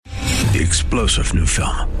The explosive new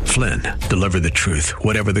film, Flynn, deliver the truth,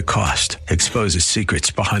 whatever the cost, exposes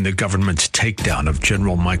secrets behind the government's takedown of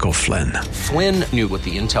General Michael Flynn. Flynn knew what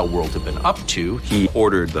the intel world had been up to. He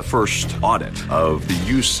ordered the first audit of the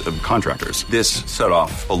use of contractors. This set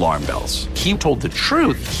off alarm bells. He told the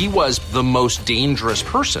truth. He was the most dangerous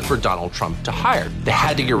person for Donald Trump to hire. They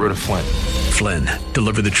had to get rid of Flynn. Flynn,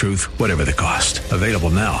 deliver the truth, whatever the cost. Available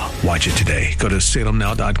now. Watch it today. Go to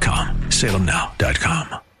salemnow.com.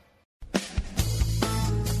 salemnow.com.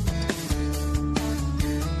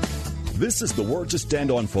 This is the Word to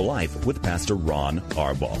Stand On for Life with Pastor Ron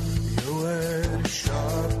Arbaugh. Your word is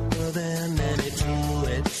sharper than any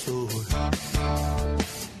two-edged sword,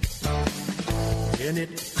 and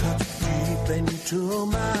it cuts deep into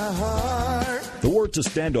my heart. The Word to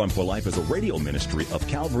Stand On for Life is a radio ministry of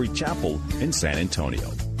Calvary Chapel in San Antonio.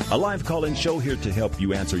 A live call-in show here to help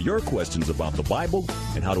you answer your questions about the Bible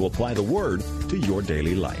and how to apply the Word to your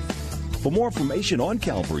daily life. For more information on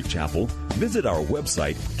Calvary Chapel, visit our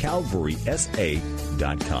website,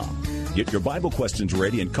 calvarysa.com. Get your Bible questions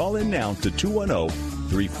ready and call in now to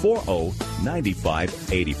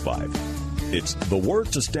 210-340-9585. It's The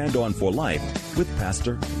Word to Stand On for Life with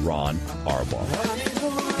Pastor Ron Arbaugh.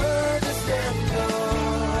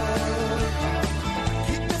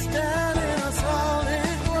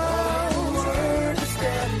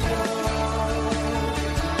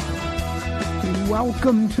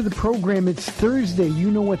 Welcome to the program. It's Thursday.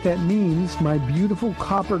 You know what that means. My beautiful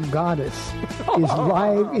copper goddess is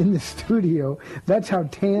live in the studio. That's how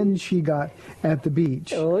tan she got at the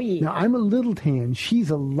beach. Oh, yeah. Now, I'm a little tan. She's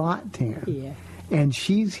a lot tan. Yeah. And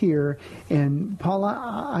she's here. And,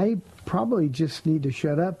 Paula, I probably just need to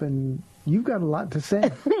shut up, and you've got a lot to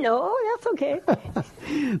say. No, that's okay.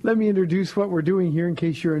 Let me introduce what we're doing here in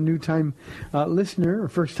case you're a new-time listener or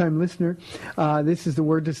first-time listener. This is the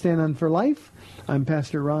Word to Stand On for Life. I'm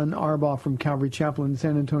Pastor Ron Arbaugh from Calvary Chapel in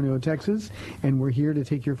San Antonio, Texas, and we're here to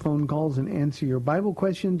take your phone calls and answer your Bible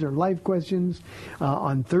questions or life questions.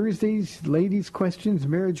 On Thursdays, ladies' questions,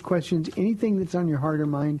 marriage questions, anything that's on your heart or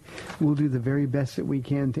mind, we'll do the very best that we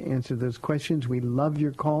can to answer those questions. We love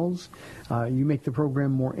your calls. You make the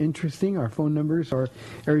program more interesting. Our phone numbers are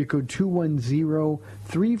area code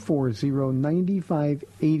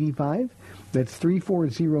 210-340-9585. That's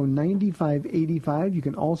 340-9585. You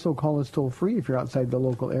can also call us toll-free if you're outside the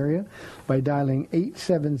local area by dialing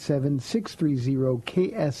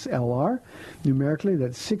 877-630-KSLR. Numerically,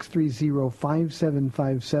 that's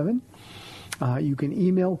 630-5757. You can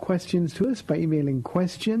email questions to us by emailing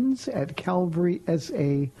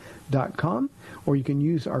questions@calvarysa.com, or you can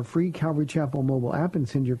use our free Calvary Chapel mobile app and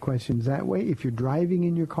send your questions that way. If you're driving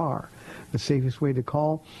in your car, the safest way to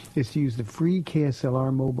call is to use the free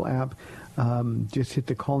KSLR mobile app. Just hit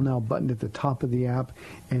the Call Now button at the top of the app,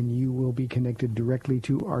 and you will be connected directly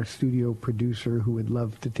to our studio producer who would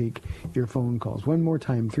love to take your phone calls. One more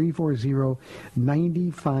time,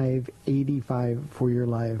 340-9585 for your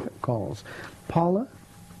live calls. Paula,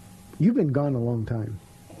 you've been gone a long time.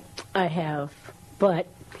 I have, but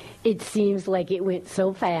it seems like it went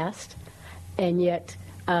so fast, and yet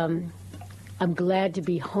I'm glad to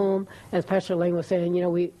be home. As Pastor Lang was saying,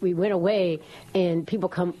 we went away, and people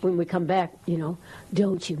when we come back,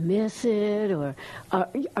 don't you miss it? Or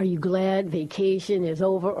are you glad vacation is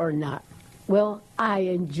over or not? Well, I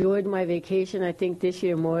enjoyed my vacation, I think, this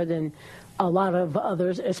year more than a lot of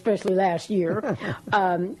others, especially last year.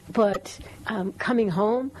 But coming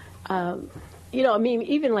home,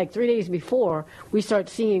 even like 3 days before, we start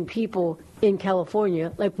seeing people in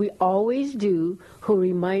California, like we always do, who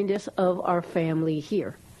remind us of our family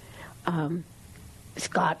here.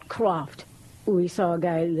 Scott Croft. We saw a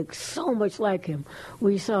guy that looked so much like him.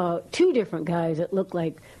 We saw two different guys that looked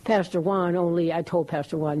like Pastor Juan, only I told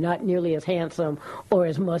Pastor Juan, not nearly as handsome or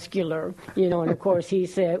as muscular. And of course he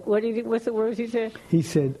said, what's the words he said? He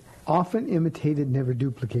said, often imitated, never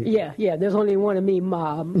duplicated. Yeah, there's only one of me,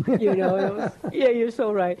 Mom. Yeah, you're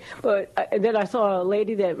so right. But then I saw a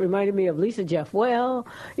lady that reminded me of Lisa Jeff Well.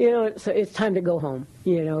 So it's time to go home.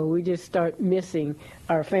 We just start missing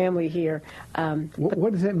our family here.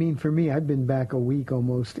 What does that mean for me? I've been back a week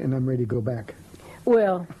almost, and I'm ready to go back.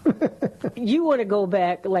 Well, you want to go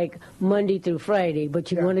back like Monday through Friday,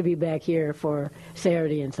 but you want to be back here for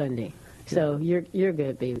Saturday and Sunday. So you're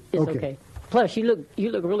good, baby. It's okay. Plus, you look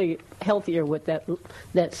really healthier with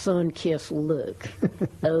that sun-kissed look.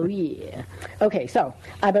 Oh, yeah. Okay, so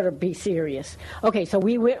I better be serious. Okay, so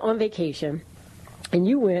we went on vacation, and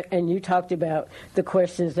you went and you talked about the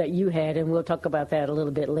questions that you had, and we'll talk about that a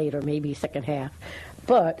little bit later, maybe second half.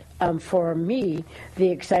 But for me, the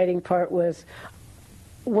exciting part was,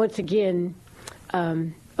 once again,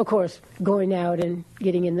 of course, going out and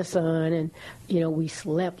getting in the sun, and, we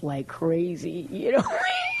slept like crazy,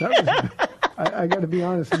 I got to be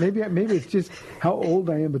honest. Maybe it's just how old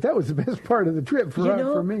I am, but that was the best part of the trip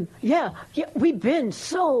for me. Yeah, we've been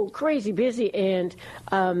so crazy busy, and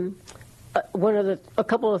a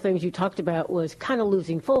couple of things you talked about was kind of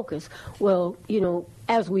losing focus. Well,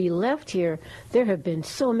 as we left here, there have been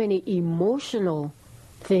so many emotional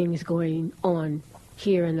things going on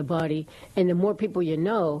here in the body, and the more people you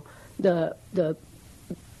know, the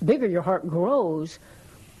bigger your heart grows,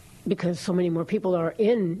 because so many more people are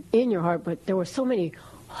in your heart. But there were so many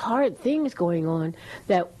hard things going on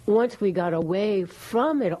that once we got away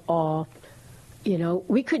from it all,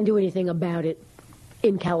 we couldn't do anything about it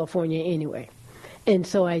in California anyway. And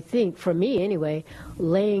so I think, for me anyway,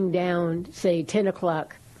 laying down, say, 10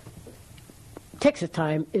 o'clock Texas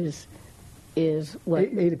time is what?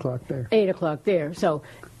 8 o'clock there. 8 o'clock there. So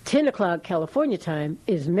 10 o'clock California time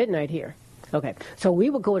is midnight here. Okay. So we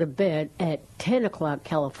would go to bed at 10 o'clock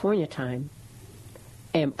California time,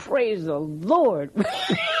 and praise the Lord, we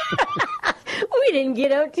didn't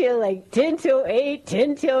get up till like 10 till 8,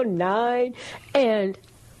 10 till 9, and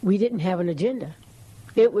we didn't have an agenda.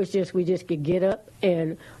 It was just, we just could get up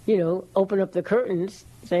and, open up the curtains,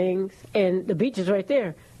 things, and the beach is right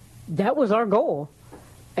there. That was our goal.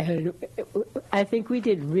 And I think we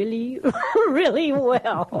did really, really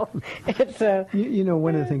well. It's,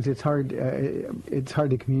 one of the things it's hard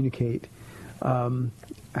to communicate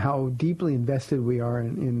how deeply invested we are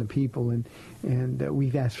in the people, and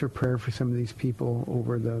we've asked for prayer for some of these people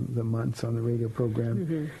over the months on the radio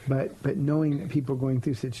program. Mm-hmm. But knowing that people are going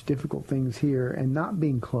through such difficult things here and not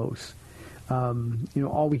being close.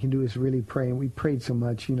 All we can do is really pray, and we prayed so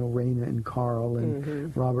much. Raina and Carl and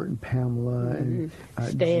mm-hmm. Robert and Pamela and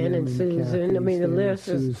Stan Jim and Susan. Kathy, I mean, Stan the list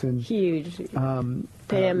is huge. Pam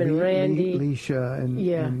and Randy, Leisha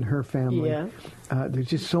and her family. Yeah. There's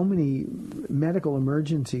just so many medical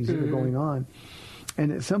emergencies that are going on.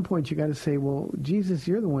 And at some point, you got to say, well, Jesus,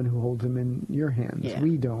 you're the one who holds them in your hands. Yeah.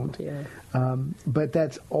 We don't. Yeah. But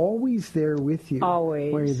that's always there with you.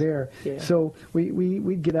 Always. When you're there. Yeah. So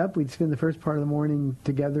we'd get up, we'd spend the first part of the morning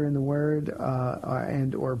together in the Word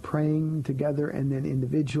and or praying together, and then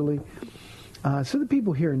individually. So the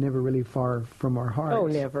people here are never really far from our hearts. Oh,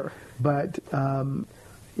 never. But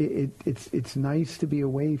it's nice to be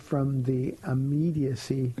away from the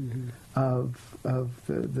immediacy mm-hmm. of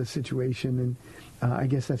the situation, and I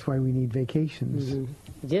guess that's why we need vacations.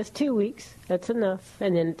 Mm-hmm. Just 2 weeks, that's enough,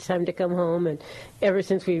 and then it's time to come home. And ever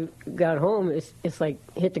since we got home, it's like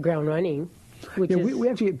hit the ground running. We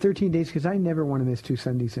actually get 13 days because I never want to miss 2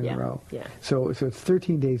 Sundays in a row. Yeah. So it's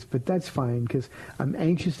 13 days, but that's fine because I'm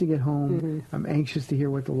anxious to get home. Mm-hmm. I'm anxious to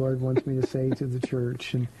hear what the Lord wants me to say to the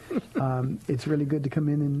church, and it's really good to come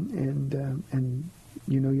in and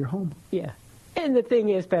you're home. Yeah. And the thing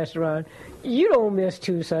is, Pastor Ron, you don't miss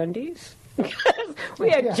 2 Sundays. We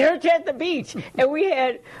had church at the beach, and we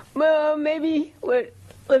had let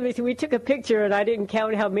me see, we took a picture, and I didn't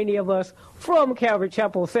count how many of us from Calvary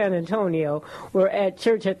Chapel, San Antonio, were at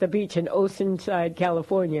church at the beach in Oceanside,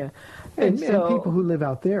 California. And people who live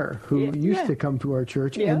out there who used to come to our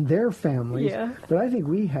church and their families. Yeah. But I think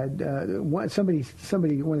we had one of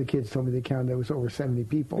the kids told me they counted there was over 70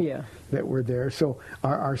 people that were there. So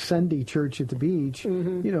our Sunday church at the beach,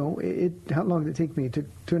 mm-hmm. How long did it take me? It took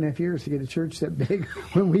 2.5 years to get a church that big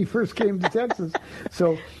when we first came to Texas.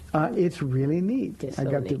 So it's really neat. I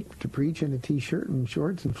got to preach in a T-shirt and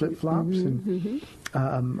shorts and flip-flops, mm-hmm.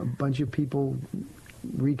 and a bunch of people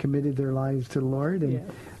recommitted their lives to the Lord,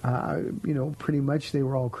 and pretty much they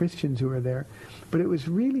were all Christians who were there, but it was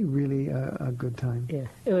really, really a good time. Yeah,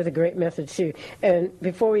 it was a great message too. And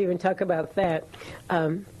before we even talk about that,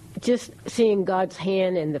 just seeing God's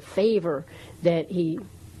hand and the favor that He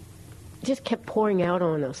just kept pouring out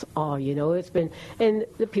on us all. It's been, and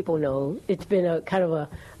the people know, it's been a kind of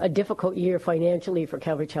a difficult year financially for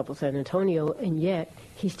Calvary Chapel San Antonio, and yet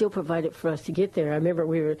He still provided for us to get there. I remember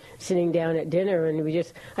we were sitting down at dinner, and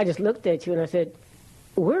I just looked at you and I said,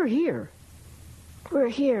 we're here. We're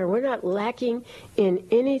here. We're not lacking in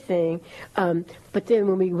anything. But then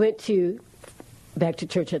when we went back to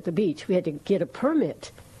church at the beach, we had to get a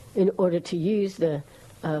permit in order to use the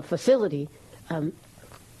facility.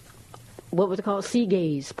 What was it called? Sea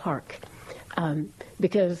Gaze Park.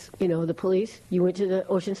 Because, the police, you went to the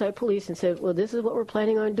Oceanside police and said, well, this is what we're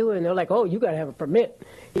planning on doing. And they're like, oh, you got to have a permit,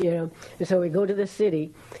 And so we go to the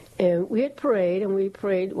city, and we had prayed, and we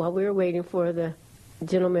prayed while we were waiting for the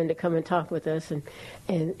gentleman to come and talk with us. And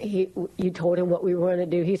you told him what we were going to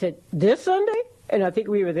do. He said, this Sunday? And I think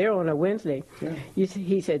we were there on a Wednesday. Yeah.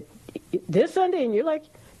 He said, this Sunday? And you're like,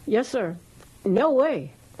 yes, sir. No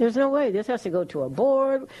way. There's no way. This has to go to a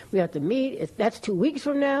board. We have to meet. That's 2 weeks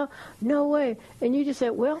from now. No way. And you just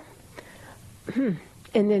said, well, and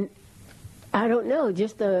then, I don't know,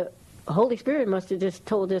 just the Holy Spirit must have just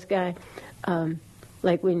told this guy,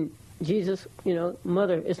 like when Jesus,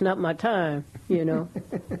 Mother, it's not my time, And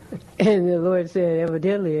the Lord said,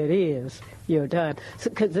 evidently it is your time.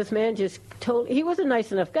 Because this man just he was a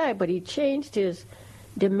nice enough guy, but he changed his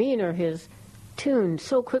demeanor, his tune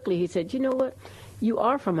so quickly. He said, you know what? You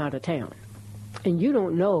are from out of town, and you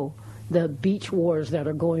don't know the beach wars that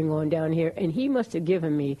are going on down here. And he must have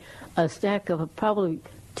given me a stack of probably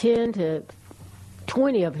 10 to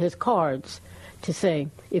 20 of his cards to say,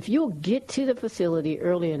 if you'll get to the facility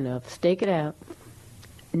early enough, stake it out,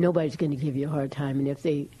 nobody's going to give you a hard time. And if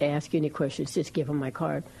they ask you any questions, just give them my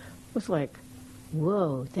card. It was like,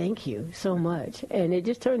 whoa, thank you so much. And it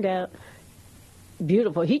just turned out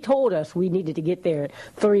beautiful. He told us we needed to get there at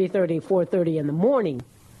 3:30, 4:30 in the morning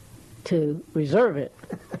to reserve it.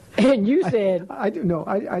 And you said...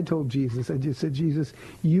 I told Jesus, I just said, Jesus,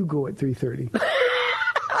 you go at 3:30.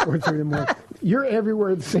 4:30 in the morning. You're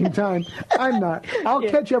everywhere at the same time. I'm not. I'll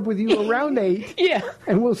catch up with you around 8. Yeah.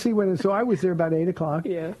 And we'll see when. So I was there about 8 o'clock.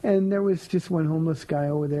 Yeah. And there was just one homeless guy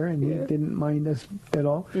over there, and he didn't mind us at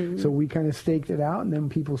all. Mm-hmm. So we kind of staked it out, and then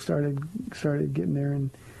people started getting there,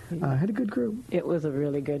 and had a good group. It was a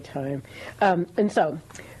really good time. And so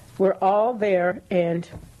we're all there, and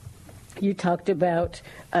you talked about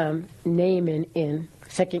Naaman in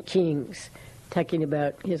 2 Kings, talking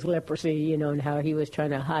about his leprosy, and how he was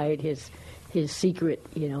trying to hide his secret,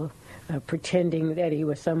 pretending that he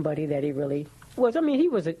was somebody that he really was. I mean, he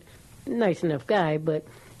was a nice enough guy, but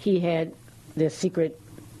he had this secret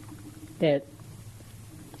that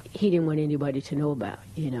he didn't want anybody to know about,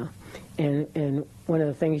 And one of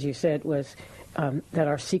the things you said was that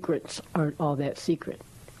our secrets aren't all that secret.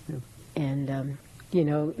 Yeah. And,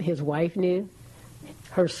 his wife knew,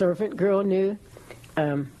 her servant girl knew.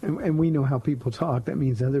 And we know how people talk. That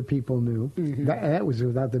means other people knew. Mm-hmm. That was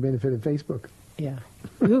without the benefit of Facebook. Yeah.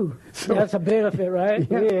 Ooh, that's a benefit, right?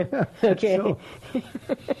 Yeah. Okay. So.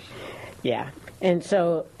 Yeah. And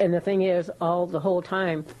the thing is, the whole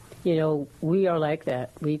time, we are like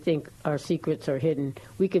that. We think our secrets are hidden.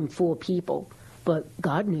 We can fool people, but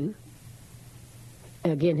God knew.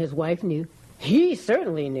 Again, his wife knew. He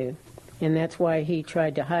certainly knew. And that's why he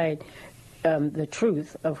tried to hide the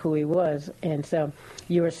truth of who he was. And so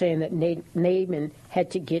you were saying that Naaman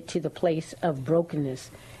had to get to the place of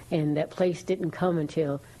brokenness, and that place didn't come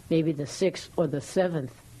until maybe the 6th or the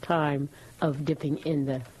 7th time of dipping in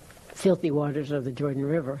the filthy waters of the Jordan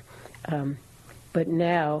River. But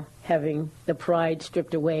now, having the pride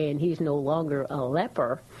stripped away, and he's no longer a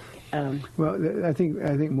leper. Well, I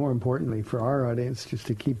think more importantly for our audience, just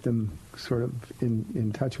to keep them sort of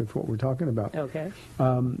in touch with what we're talking about. Okay.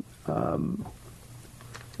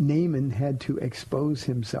 Naaman had to expose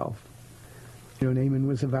himself. Naaman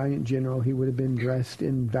was a valiant general. He would have been dressed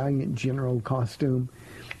in valiant general costume.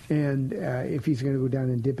 And if he's going to go down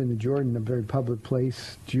and dip in the Jordan, a very public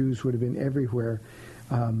place, Jews would have been everywhere.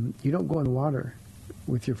 You don't go in the water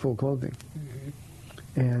with your full clothing.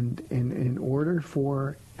 Mm-hmm. And in order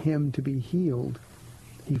for him to be healed,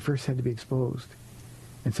 he first had to be exposed.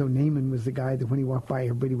 And so Naaman was the guy that when he walked by,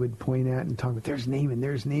 everybody would point at and talk about, there's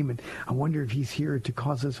Naaman. I wonder if he's here to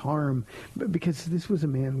cause us harm. But because this was a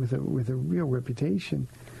man with a real reputation.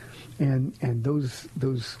 And those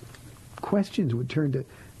questions would turn to,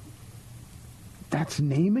 that's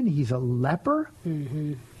Naaman? He's a leper?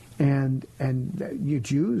 Mm-hmm. And you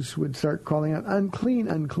Jews would start calling out, unclean,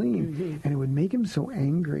 unclean. Mm-hmm. And it would make him so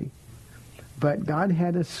angry. But God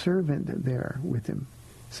had a servant there with him.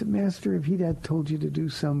 He said, Master, if he'd have told you to do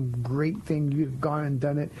some great thing, you'd have gone and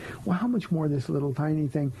done it. Well, how much more this little tiny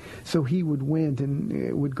thing? So he went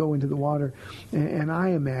and would go into the water. And I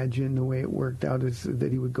imagine the way it worked out is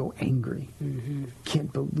that he would go angry. Mm-hmm.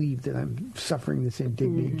 Can't believe that I'm suffering this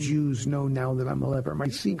indignity. Mm-hmm. Jews know now that I'm a leper. My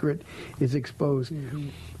secret is exposed. Mm-hmm.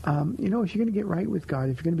 If you're going to get right with God,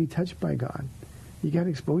 if you're going to be touched by God, you got to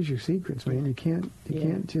expose your secrets, man. You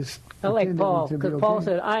can't just... I like Paul, because Paul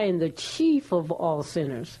said, I am the chief of all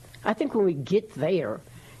sinners. I think when we get there,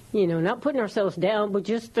 not putting ourselves down, but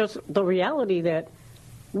just the reality that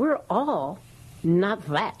we're all not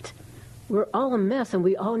that. We're all a mess, and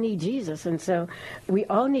we all need Jesus. And so we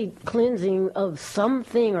all need cleansing of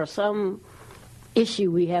something or some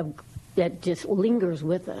issue we have that just lingers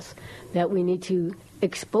with us, that we need to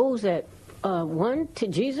expose that, one, to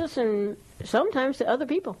Jesus and sometimes to other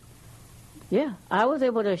people. Yeah, I was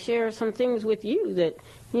able to share some things with you that,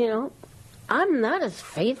 I'm not as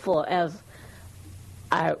faithful as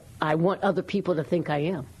I want other people to think I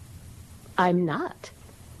am. I'm not.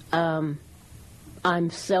 I'm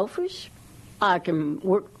selfish. I can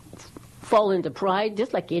fall into pride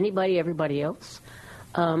just like everybody else.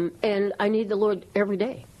 And I need the Lord every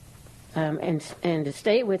day. And to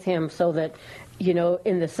stay with him so that,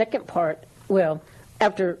 in the second part,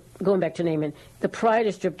 after going back to Naaman, the pride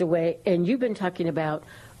is stripped away, and you've been talking about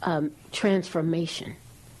transformation.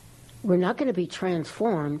 We're not going to be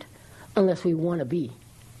transformed unless we want to be.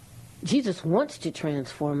 Jesus wants to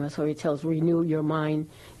transform us, or he tells, renew your mind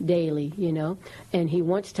daily, and he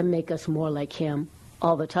wants to make us more like him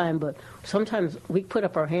all the time. But sometimes we put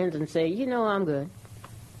up our hands and say, I'm good.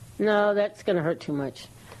 No, that's going to hurt too much.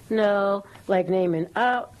 No, like Naaman,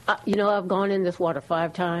 I've gone in this water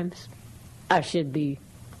 5 times. I should be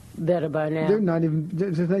better by now. There's not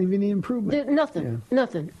even any improvement. Nothing.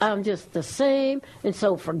 I'm just the same, and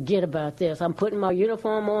so forget about this. I'm putting my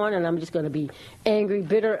uniform on, and I'm just going to be angry,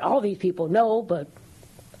 bitter. All these people know, but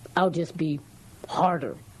I'll just be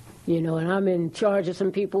harder, and I'm in charge of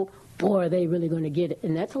some people. Boy, are they really going to get it?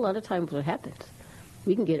 And that's a lot of times what happens.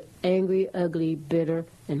 We can get angry, ugly, bitter,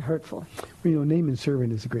 and hurtful. Naaman's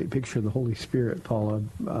servant is a great picture of the Holy Spirit, Paula.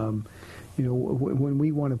 When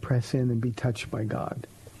we want to press in and be touched by God,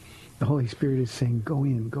 the Holy Spirit is saying, go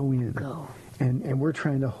in. Go. And we're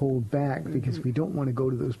trying to hold back because we don't want to go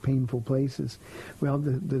to those painful places. Well,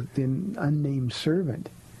 the unnamed servant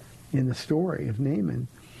in the story of Naaman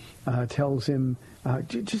tells him,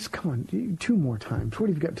 just come on, 2 more times. What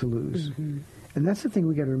have you got to lose? Mm-hmm. And that's the thing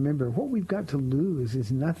we got to remember. What we've got to lose is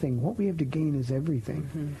nothing. What we have to gain is everything.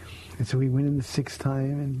 Mm-hmm. And so he went in the 6th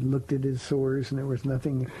time and looked at his sores, and there was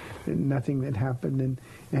nothing that happened.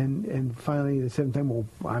 And finally the 7th time, well,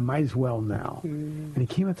 I might as well now. Mm-hmm. And he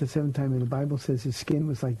came out the 7th time, and the Bible says his skin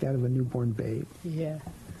was like that of a newborn babe. Yeah.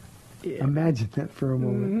 Imagine that for a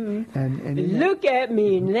moment. Mm-hmm. And look at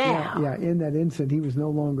me now. Yeah, in that instant, he was no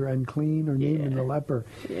longer unclean or Naaman the leper.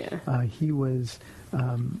 Yeah. He was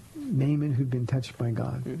Naaman who'd been touched by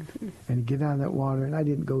God. Mm-hmm. And he get out of that water, and I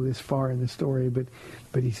didn't go this far in the story, but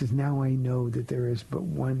he says, now I know that there is but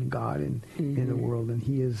one God in the world, and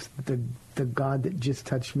he is the God that just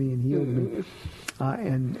touched me and healed me.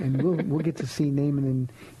 And we'll get to see Naaman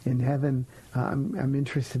in heaven. I'm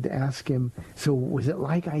interested to ask him, so was it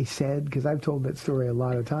like I said? Because I've told that story a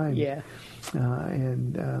lot of times. Yeah.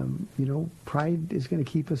 Pride is going to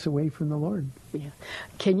keep us away from the Lord. Yeah.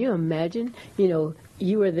 Can you imagine, you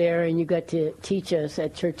were there and you got to teach us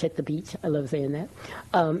at church at the beach. I love saying that.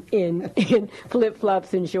 In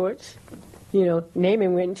flip-flops and shorts.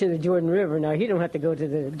 Naaman went into the Jordan River. Now, he don't have to go to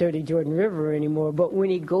the dirty Jordan River anymore, but when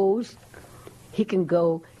he goes, he can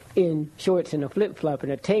go in shorts and a flip-flop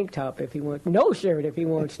and a tank top if he wants. No shirt if he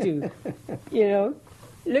wants to.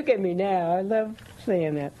 Look at me now. I love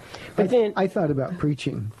saying that. But then I thought about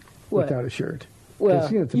preaching without a shirt.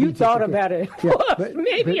 Well, you thought about it for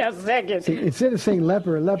maybe a second. See, instead of saying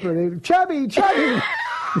leper, they chubby.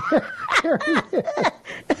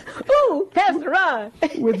 Ooh, Pastor Ron.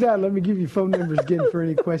 With that, let me give you phone numbers again for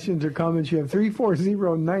any questions or comments. You have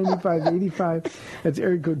 340-9585. That's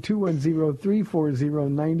area code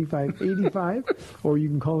 210-340-9585. Or you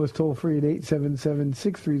can call us toll free at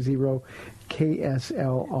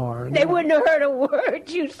 877-630-KSLR. They wouldn't have heard a word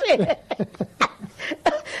you said.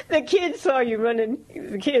 The kids saw you running,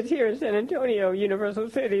 the kids here in San Antonio, Universal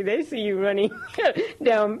City, they see you running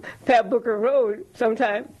down Pat Booker Road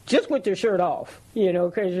sometime just with your shirt off,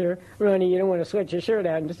 because you're running, you don't want to sweat your shirt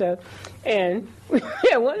out and stuff. And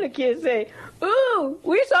one of the kids say, ooh,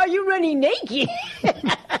 we saw you running naked.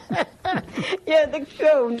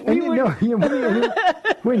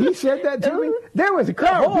 When he said that to me, there was a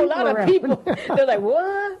crowd of people. They're like,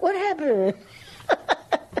 what? What happened?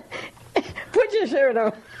 Put your shirt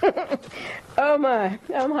on. Oh, my.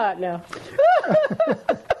 I'm hot now.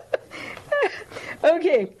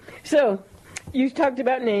 Okay, so you talked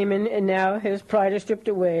about Naaman, and now his pride is stripped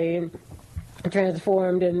away and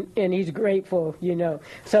transformed, and he's grateful,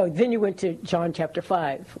 So then you went to John chapter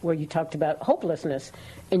 5, where you talked about hopelessness,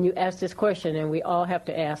 and you asked this question, and we all have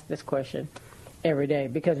to ask this question every day,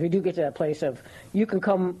 because we do get to that place of, you can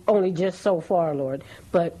come only just so far, Lord,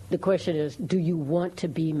 but the question is, do you want to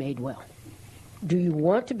be made well? Do you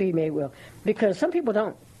want to be made well? Because some people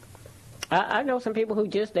don't. I know some people who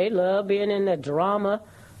they love being in the drama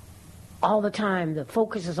all the time. The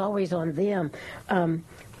focus is always on them.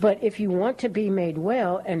 But if you want to be made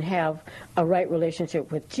well and have a right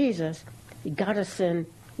relationship with Jesus, you got to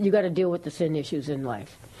deal with the sin issues in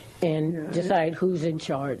life and decide who's in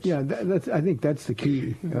charge. Yeah, I think that's the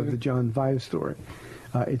key of the John 5 story.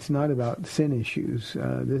 It's not about sin issues.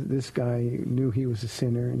 This guy knew he was a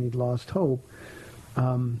sinner and he'd lost hope.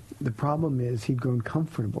 The problem is he'd grown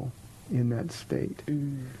comfortable in that state.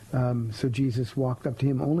 So Jesus walked up to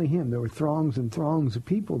him, only him. There were throngs and throngs of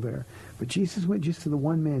people there. But Jesus went just to the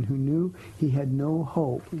one man who knew he had no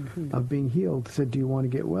hope of being healed, said, do you want to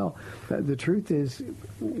get well? The truth is,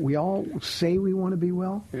 we all say we want to be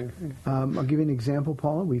well. I'll give you an example,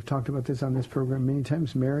 Paula. We've talked about this on this program many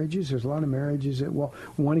times. Marriages, there's a lot of marriages that, well,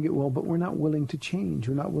 we want to get well, but we're not willing to change.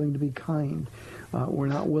 We're not willing to be kind. We're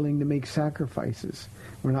not willing to make sacrifices.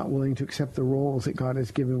 We're not willing to accept the roles that God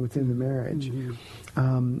has given within the marriage.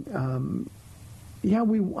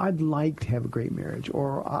 I'd like to have a great marriage,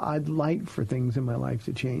 or I'd like for things in my life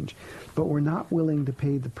to change, but we're not willing to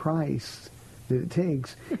pay the price that it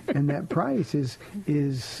takes, and that price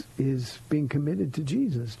is being committed to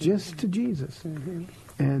Jesus, just to Jesus.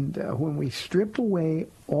 And when we strip away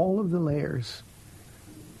all of the layers,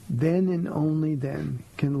 then and only then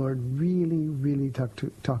can the Lord really, really talk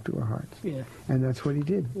to our hearts. Yeah. And that's what he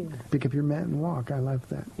did. Yeah. Pick up your mat and walk. I love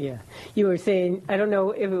that. Yeah. You were saying, I don't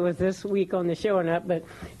know if it was this week on the show or not, but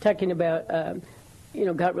talking about,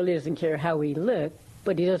 God really doesn't care how we look,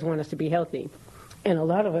 but he does want us to be healthy. And a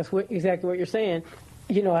lot of us, exactly what you're saying,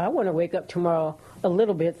 I want to wake up tomorrow a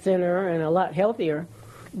little bit thinner and a lot healthier,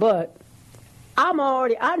 but I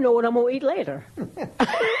know what I'm going to eat later.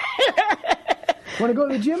 Want to go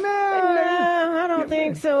to the gym? No, I don't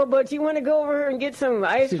think so. But you want to go over and get some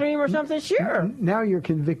ice cream or something? Sure. Now you're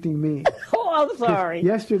convicting me. Oh, I'm sorry.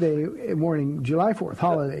 Yesterday morning, July 4th,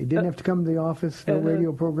 holiday, didn't have to come to the office, no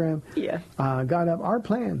radio program. Yeah. Got up. Our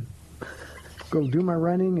plan, go do my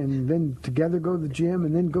running, and then together go to the gym,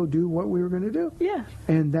 and then go do what we were going to do. Yeah.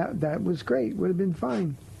 And that was great. Would have been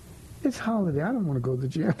fine. It's holiday. I don't want to go to the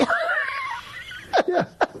gym. Yeah,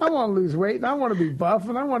 I want to lose weight, and I want to be buff,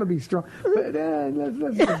 and I want to be strong. But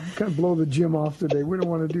let's kind of blow the gym off today. We don't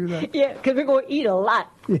want to do that. Yeah, because we're going to eat a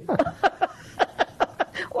lot. Yeah.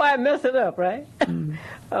 Why mess it up, right?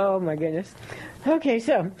 Oh, my goodness. Okay,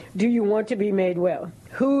 so do you want to be made well?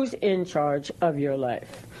 Who's in charge of your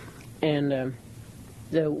life? And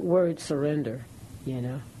the word surrender,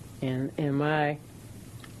 and my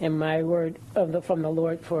word from the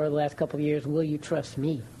Lord for the last couple of years, will you trust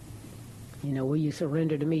me? Will you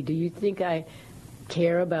surrender to me? Do you think I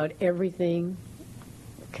care about everything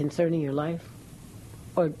concerning your life,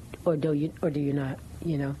 or do you not?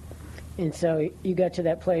 And so you got to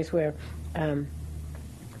that place where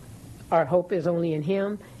our hope is only in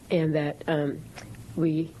Him, and that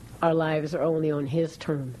our lives are only on His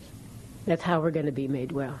terms. That's how we're going to be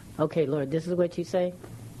made well. Okay, Lord, this is what you say.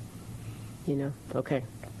 Okay,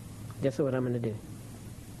 this is what I'm going to do.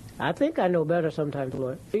 I think I know better sometimes,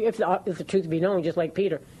 Lord. If the truth be known, just like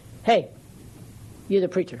Peter. Hey, you're the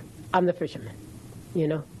preacher. I'm the fisherman.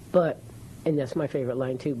 But, and that's my favorite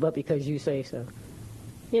line too, but because you say so.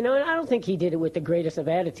 And I don't think he did it with the greatest of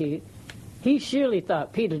attitude. He surely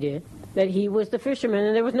thought, Peter did, that he was the fisherman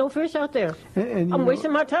and there was no fish out there. And I'm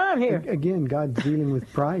wasting my time here. Again, God's dealing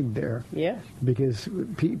with pride there. Yeah. Because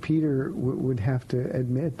Peter would have to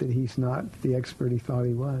admit that he's not the expert he thought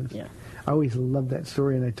he was. Yeah. I always loved that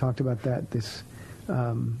story, and I talked about that this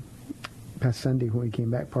past Sunday when we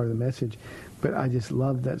came back, part of the message. But I just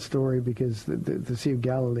loved that story because the Sea of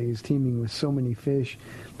Galilee is teeming with so many fish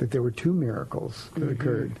that there were two miracles that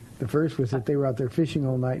occurred. The first was that they were out there fishing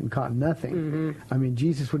all night and caught nothing. I mean,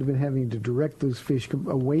 Jesus would have been having to direct those fish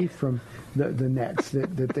away from the nets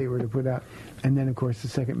that they were to put out. And then, of course, the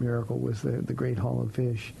second miracle was the great haul of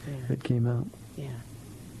fish that came out. Yeah.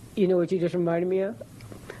 You know what you just reminded me of?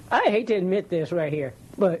 I hate to admit this right here,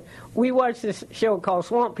 but we watched this show called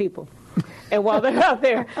Swamp People. And while they're out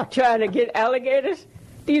there trying to get alligators,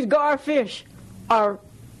 these garfish are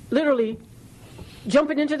literally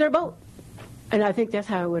jumping into their boat. And I think that's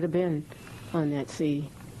how it would have been on that sea.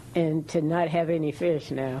 And to not have any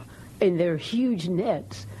fish now, and they're huge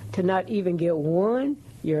nets, to not even get one,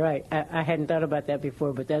 you're right. I hadn't thought about that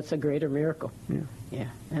before, but that's a greater miracle. Yeah,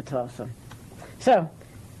 that's awesome. So,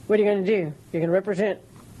 what are you going to do? You're going to represent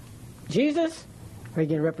Jesus, or are you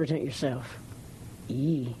going to represent yourself?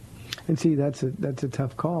 And see, that's a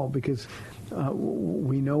tough call because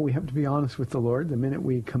we know we have to be honest with the Lord. The minute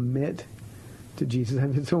we commit to Jesus,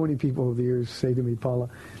 I've had so many people over the years say to me, Paula,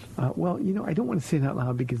 well, I don't want to say it out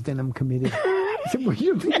loud because then I'm committed. I said, well,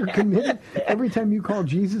 you don't think you're committed every time you call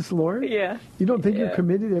Jesus Lord? Yeah. You don't think you're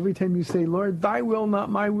committed every time you say, Lord, thy will, not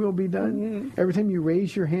my will be done? Every time you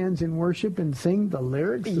raise your hands in worship and sing the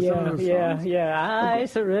lyrics to some of those songs? I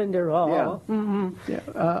surrender all.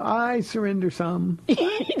 I surrender some.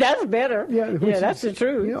 That's better. That's the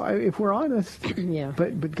truth. If we're honest.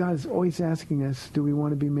 But God's always asking us, do we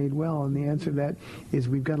want to be made well? And the answer to that is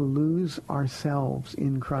we've got to lose ourselves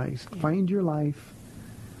in Christ. Find your life.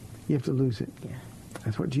 You have to lose it.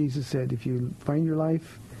 That's what Jesus said. If you find your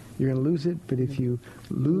life, you're going to lose it. But if you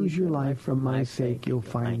lose your life for my sake, you'll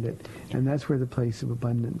find it. And that's where the place of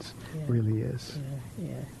abundance really is.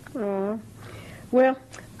 Yeah. Well,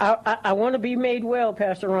 I want to be made well,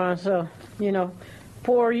 Pastor Ron. So,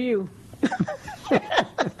 poor you.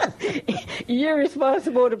 You're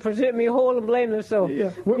responsible to present me whole and blameless. So,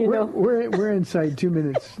 we're inside 2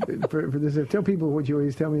 minutes for this. Tell people what you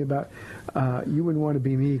always tell me about. You wouldn't want to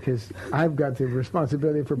be me because I've got the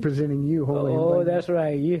responsibility for presenting you whole and blameless. Oh, that's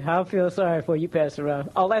right. I feel sorry for you, Pastor Ron.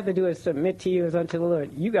 All I have to do is submit to you as unto the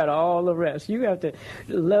Lord. You got all the rest. You have to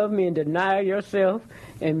love me and deny yourself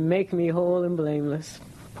and make me whole and blameless.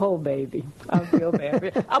 Oh, baby. I feel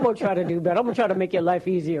bad. I'm going to try to do better. I'm going to try to make your life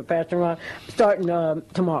easier, Pastor Ron, starting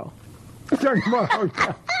tomorrow. Starting tomorrow.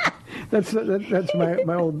 That's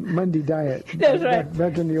my old Monday diet. That's right.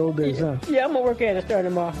 Back in the old days, huh? Yeah, I'm going to work at it starting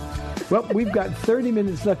tomorrow. Well, we've got 30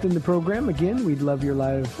 minutes left in the program. Again, we'd love your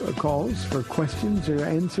live calls for questions or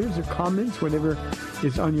answers or comments, whatever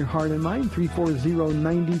is on your heart and mind.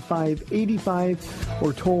 340-9585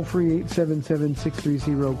 or toll-free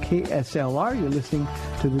 877-630-KSLR. You're listening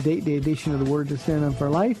to the Date Day edition of The Word to Stand On for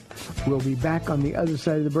Life. We'll be back on the other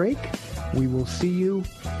side of the break. We will see you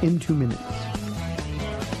in 2 minutes.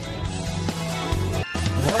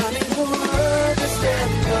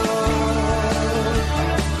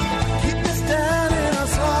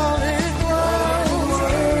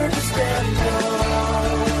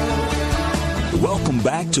 Welcome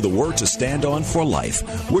back to the Word to Stand On for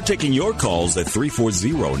Life. We're taking your calls at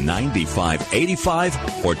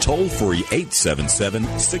 340-9585 or toll-free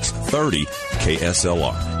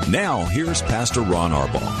 877-630-KSLR. Now, here's Pastor Ron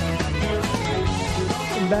Arbaugh.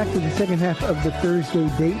 Back to the second half of the Thursday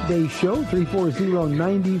Date Day show,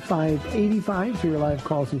 340-9585 for your live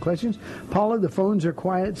calls and questions. Paula, the phones are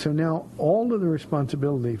quiet, so now all of the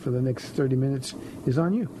responsibility for the next 30 minutes is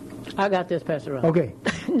on you. I got this, Pastor Ron. Okay.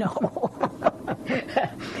 No.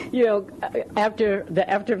 After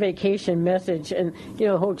vacation message, and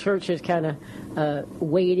the whole church is kind of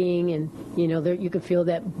waiting, and you can feel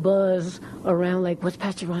that buzz around, like, what's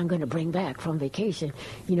Pastor Ron going to bring back from vacation?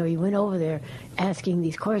 He went over there asking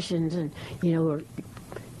these questions, and or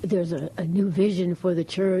there's a new vision for the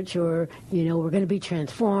church, or we're going to be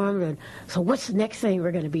transformed, and so what's the next thing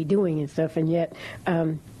we're going to be doing and stuff. And yet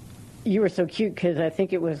you were so cute, because I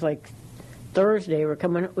think it was like Wednesday, we're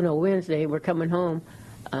coming home.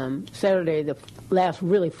 Saturday, the last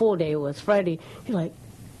really full day was Friday. You're like,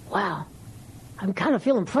 wow, I'm kind of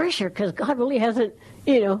feeling pressure because God really hasn't,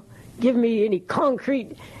 given me any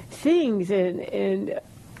concrete things.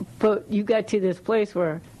 But you got to this place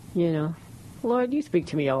where, Lord, you speak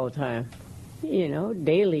to me all the time.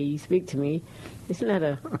 Daily you speak to me. It's not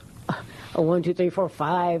a 1, 2, 3, 4,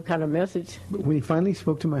 5 kind of message. But when he finally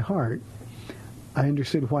spoke to my heart, I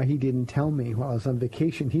understood why he didn't tell me while I was on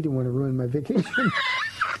vacation. He didn't want to ruin my vacation.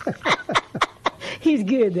 He's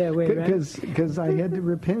good that way, right? Because I had to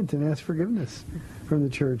repent and ask forgiveness from the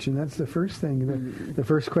church, and that's the first thing. The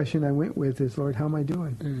first question I went with is, Lord, how am I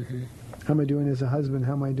doing? Mm-hmm. How am I doing as a husband?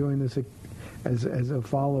 How am I doing as a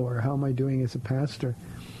follower? How am I doing as a pastor?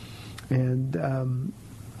 And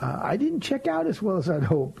I didn't check out as well as I'd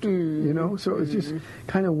hoped, So it was just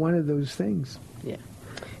kind of one of those things. Yeah.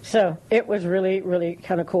 So it was really, really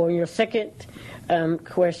kind of cool. And your second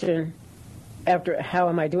question after how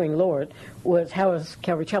am I doing, Lord, was how is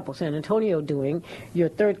Calvary Chapel San Antonio doing? Your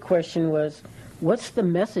third question was, what's the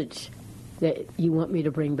message that you want me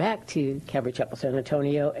to bring back to Calvary Chapel San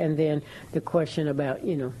Antonio? And then the question about,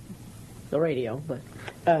 the radio. But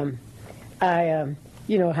how I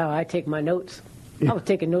take my notes. Yeah. I was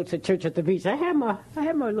taking notes at church at the beach. I had my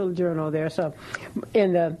little journal there. So,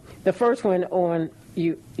 in the first one on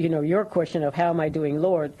your question of how am I doing,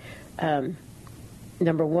 Lord,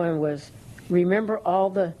 number one was, remember all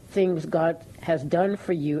the things God has done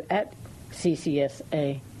for you at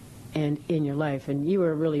CCSA and in your life. And you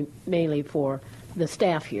were really mainly for the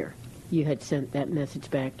staff here. You had sent that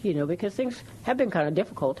message back, because things have been kind of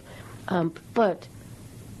difficult. But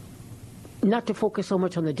not to focus so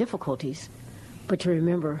much on the difficulties, but to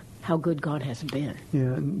remember how good God has been. Yeah,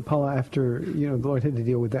 and Paula, after, the Lord had to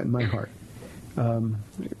deal with that in my heart.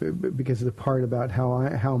 Because the part about how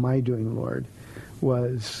am I doing, Lord,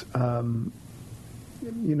 was, I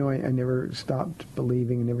never stopped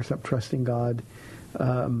believing, I never stopped trusting God.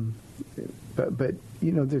 But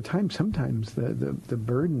there are times, sometimes the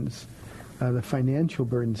burdens, the financial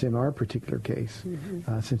burdens in our particular case,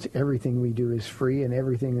 since everything we do is free and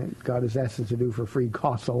everything that God has asked us to do for free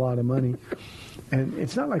costs a lot of money. And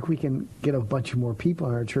it's not like we can get a bunch of more people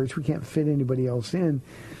in our church. We can't fit anybody else in.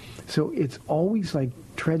 So it's always like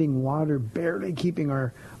treading water, barely keeping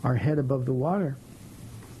our head above the water.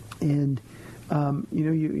 And,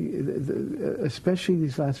 especially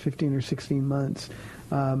these last 15 or 16 months,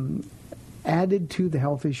 added to the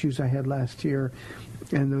health issues I had last year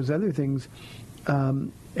and those other things,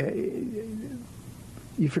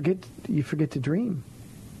 you forget to dream.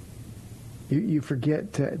 You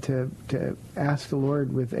forget to ask the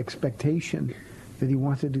Lord with expectation that he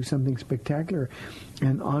wants to do something spectacular.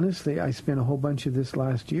 And honestly, I spent a whole bunch of this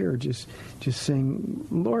last year just saying,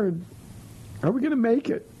 Lord, are we going to make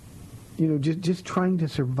it? Just trying to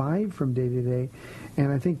survive from day to day.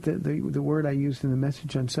 And I think that the word I used in the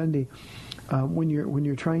message on Sunday, when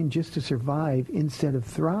you're trying just to survive instead of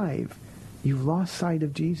thrive, you've lost sight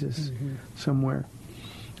of Jesus somewhere.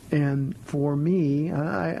 And for me,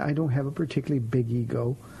 I don't have a particularly big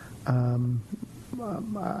ego. I'm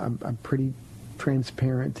pretty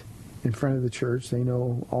transparent in front of the church. They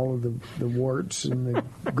know all of the warts and the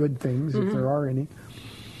good things, if there are any.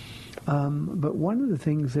 But one of the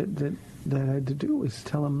things that I had to do was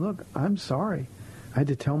tell them, look, I'm sorry. I had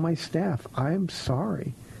to tell my staff, I'm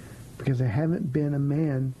sorry, because I haven't been a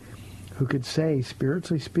man who could say,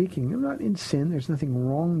 spiritually speaking, I'm not in sin. There's nothing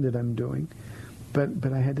wrong that I'm doing.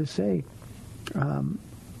 But I had to say,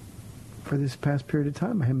 for this past period of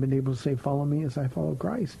time, I haven't been able to say, follow me as I follow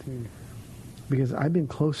Christ. Because I've been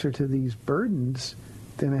closer to these burdens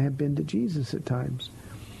than I have been to Jesus at times.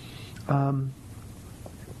 And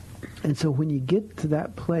so when you get to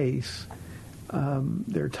that place,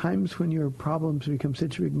 there are times when your problems become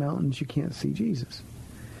such big mountains you can't see Jesus.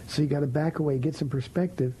 So you got to back away, get some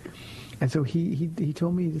perspective. And so he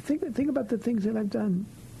told me to think about the things that I've done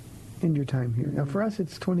in your time here. Now, for us,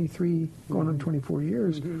 it's 23, going on 24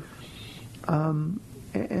 years.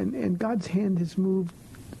 And God's hand has moved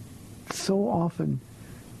so often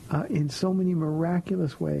in so many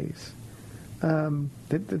miraculous ways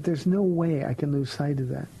that there's no way I can lose sight of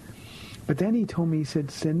that. But then he told me, he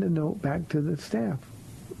said, send a note back to the staff,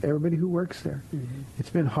 everybody who works there.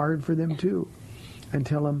 It's been hard for them too. And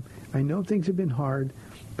tell them, I know things have been hard,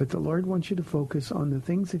 but the Lord wants you to focus on the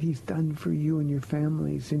things that he's done for you and your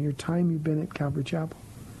families in your time you've been at Calvary Chapel.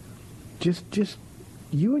 Just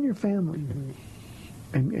you and your family.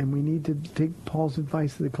 And we need to take Paul's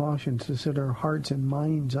advice to the Colossians to set our hearts and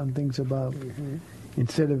minds on things above.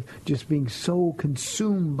 Instead of just being so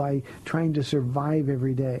consumed by trying to survive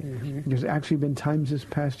every day. There's actually been times this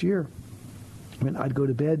past year when I'd go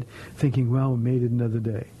to bed thinking, well, we made it another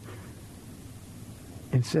day.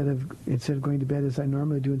 Instead of going to bed as I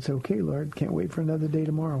normally do and say, okay, Lord, can't wait for another day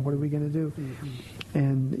tomorrow. What are we going to do?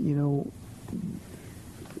 And,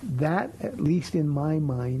 that, at least in my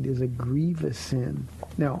mind, is a grievous sin.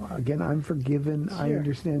 Now, again, I'm forgiven. Sure. I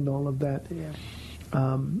understand all of that.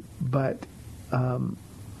 But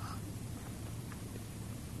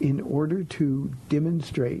in order to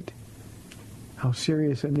demonstrate how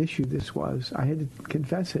serious an issue this was, I had to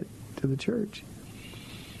confess it to the church.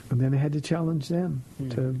 And then I had to challenge them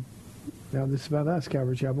to, now this is about us,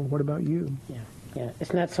 Calvary Chapel. What about you? Yeah.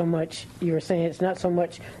 It's not so much, you were saying, it's not so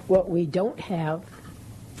much what we don't have,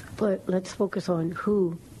 but let's focus on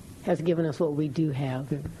who has given us what we do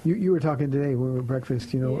have. Yeah. You were talking today when we were at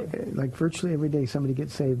breakfast, like virtually every day somebody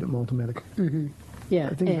gets saved at Multimedical. Yeah,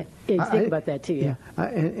 think about that too,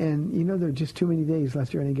 And there are just too many days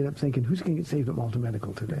last year I didn't get up thinking, who's going to get saved at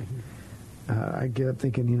Multimedical today? I get up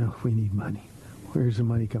thinking, we need money. Where's the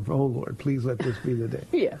money come from? Oh, Lord, please let this be the day.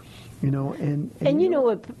 Yeah. And you know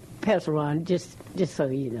what, Pastor Ron, just so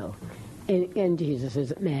you know, and Jesus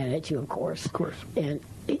isn't mad at you, of course. Of course. And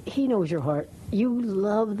he knows your heart. You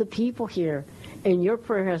love the people here. And your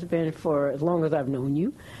prayer has been for as long as I've known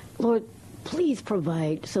you. Lord, please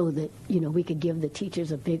provide so that, we could give the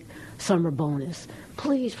teachers a big summer bonus.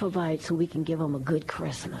 Please provide so we can give them a good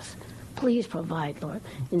Christmas. Please provide, Lord.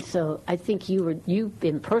 And so I think you've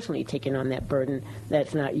been personally taking on that burden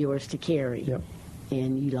that's not yours to carry. Yep.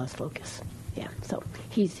 And you lost focus. Yeah. So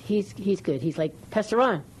he's good. He's like, Pastor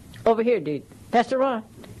Ron, over here, dude. Pastor Ron,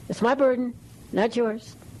 it's my burden, not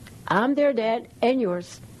yours. I'm their dad and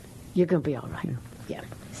yours. You're going to be all right. Yeah.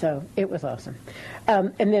 So it was awesome.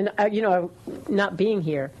 And then, not being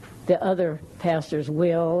here, the other pastors,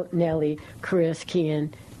 Will, Nellie, Chris,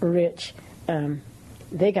 Ken, Rich,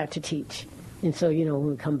 they got to teach. And so, when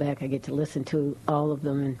we come back, I get to listen to all of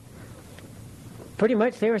them. And pretty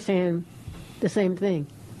much they were saying the same thing.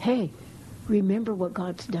 Hey, remember what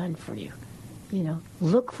God's done for you.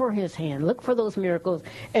 Look for his hand. Look for those miracles.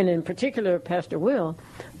 And in particular, Pastor Will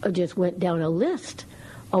just went down a list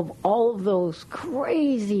of all of those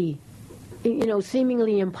crazy,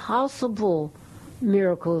 seemingly impossible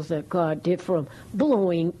miracles that God did for him.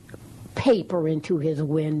 Blowing paper into his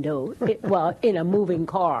window, in a moving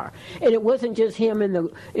car. And it wasn't just him in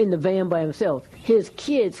the van by himself. His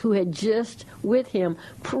kids who had just with him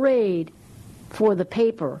prayed for the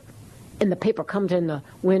paper, and the paper comes in the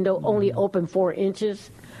window, only open 4 inches.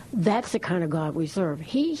 That's the kind of God we serve.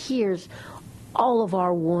 He hears all of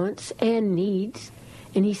our wants and needs,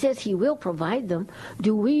 and he says he will provide them.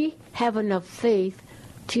 Do we have enough faith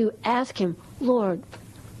to ask him, Lord,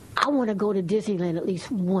 I want to go to Disneyland at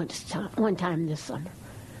least one time this summer.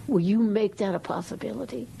 Will you make that a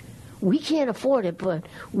possibility? We can't afford it, but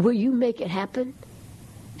will you make it happen?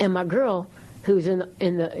 And my girl, who's in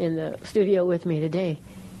the studio with me today,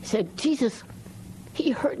 said, Jesus,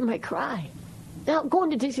 he heard my cry. Now,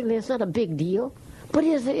 going to Disneyland is not a big deal, but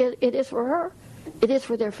it is for her. It is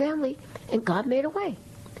for their family, and God made a way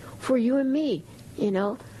for you and me,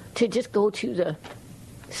 to just go to the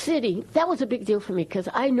city. That was a big deal for me because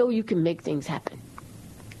I know you can make things happen.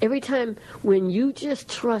 Every time when you just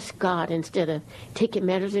trust God instead of taking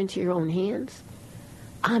matters into your own hands,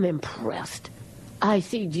 I'm impressed. I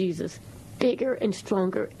see Jesus bigger and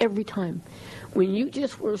stronger every time. When you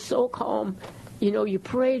just were so calm, you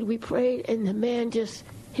prayed, we prayed, and the man just,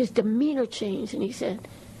 his demeanor changed, and he said,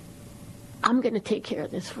 I'm going to take care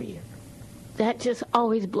of this for you. That just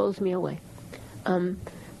always blows me away.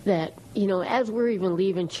 That, as we're even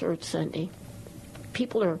leaving church Sunday,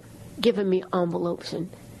 people are giving me envelopes and,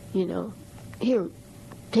 here,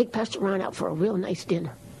 take Pastor Ron out for a real nice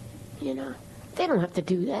dinner. They don't have to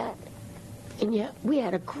do that. And yet, we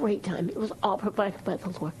had a great time. It was all provided by the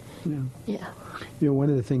Lord. Yeah. One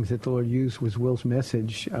of the things that the Lord used was Will's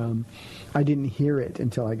message. I didn't hear it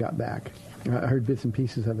until I got back. I heard bits and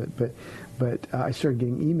pieces of it, but I started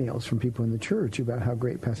getting emails from people in the church about how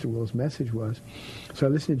great Pastor Will's message was. So I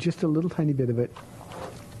listened to just a little tiny bit of it,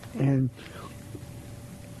 and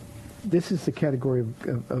this is the category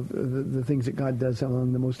of the things that God does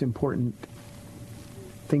among the most important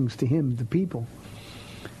things to him, the people.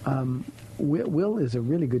 Will is a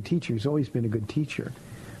really good teacher. He's always been a good teacher,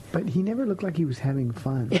 but he never looked like he was having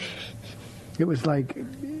fun. It was like,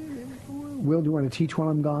 Will, do you want to teach while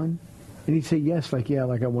I'm gone? And he'd say yes, like I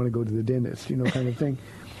want to go to the dentist, kind of thing.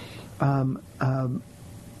 But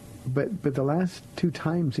the last 2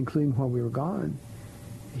 times, including while we were gone,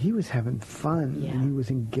 he was having fun and he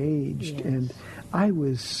was engaged. Yes. And I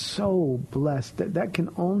was so blessed. That can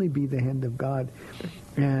only be the hand of God.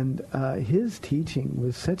 And his teaching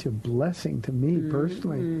was such a blessing to me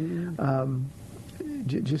personally.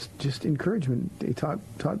 Just encouragement. He taught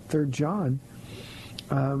 3 John.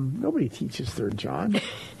 Nobody teaches 3 John.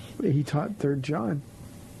 He taught 3 John,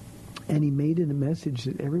 and he made it a message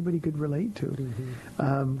that everybody could relate to.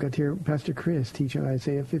 Mm-hmm. Got to hear Pastor Chris teach on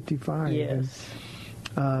Isaiah 55. Yes.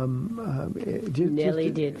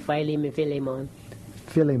 Nellie did Philemon and Philemon.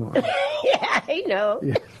 Philemon. Yeah, I know.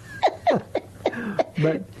 Yeah.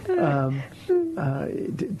 But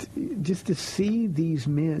just to see these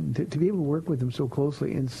men, to be able to work with them so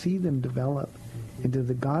closely and see them develop into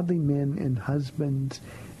the godly men and husbands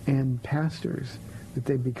and pastors that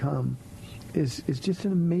they become is just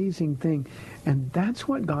an amazing thing. And that's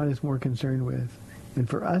what God is more concerned with. And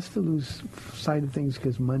for us to lose sight of things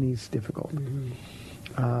because money's difficult.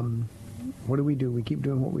 Mm-hmm. What do? We keep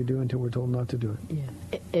doing what we do until we're told not to do it. Yeah.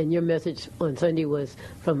 And your message on Sunday was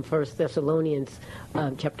from 1 Thessalonians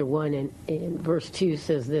chapter 1 and verse 2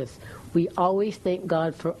 says this: we always thank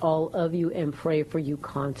God for all of you and pray for you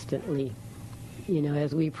constantly.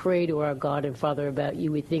 As we pray to our God and Father about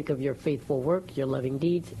you, we think of your faithful work, your loving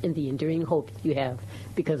deeds, and the enduring hope you have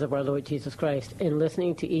because of our Lord Jesus Christ. And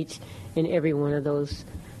listening to each and every one of those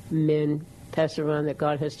men, Pastor Ron, that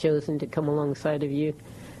God has chosen to come alongside of you,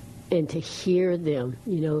 and to hear them,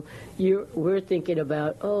 we're thinking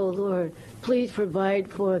about, oh, Lord, please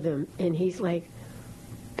provide for them. And he's like,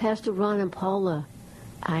 Pastor Ron and Paula,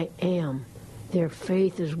 I am. Their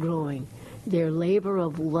faith is growing. Their labor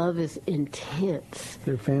of love is intense.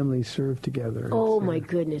 Their families serve together. Oh, my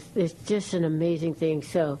goodness. It's just an amazing thing.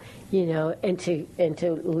 So, and to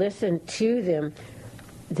listen to them,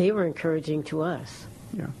 they were encouraging to us.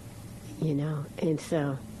 Yeah. And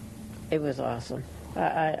so it was awesome.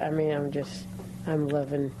 I'm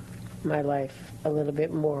loving my life a little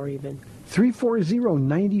bit more even.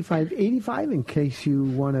 340-9585 in case you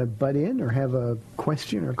want to butt in or have a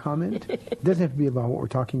question or comment. It doesn't have to be about what we're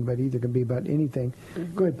talking about either. It can be about anything.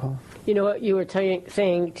 Mm-hmm. Go ahead, Paul. You know what you were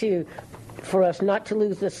saying, too, for us not to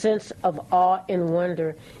lose the sense of awe and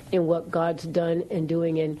wonder in what God's done and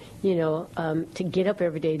doing, and, to get up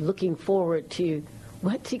every day looking forward to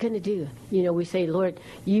what's he going to do. We say, Lord,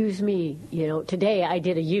 use me. Today I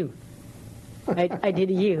did a you. I did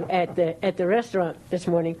a U at the restaurant this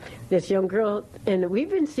morning. This young girl, and we've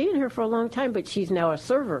been seeing her for a long time, but she's now a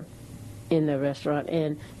server in the restaurant.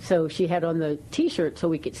 And so she had on the T-shirt so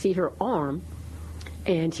we could see her arm.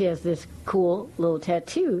 And she has this cool little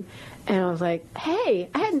tattoo. And I was like, hey,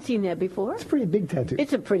 I hadn't seen that before. It's a pretty big tattoo.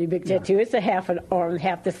 It's a pretty big tattoo. It's a half an arm,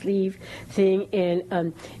 half the sleeve thing.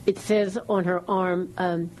 And it says on her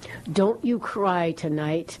arm, don't you cry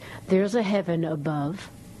tonight. There's a heaven above.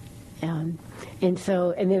 And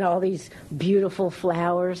then all these beautiful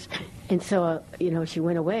flowers. And so, she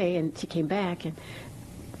went away and she came back. And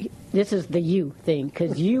this is the you thing,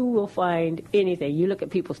 because you will find anything. You look at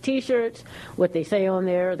people's T-shirts, what they say on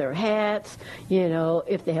there, their hats,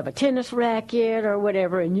 if they have a tennis racket or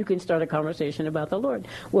whatever, and you can start a conversation about the Lord.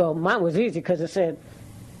 Well, mine was easy because it said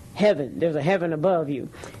heaven. There's a heaven above you.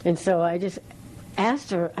 And so I just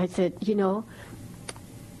asked her, I said, you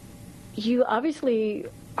obviously,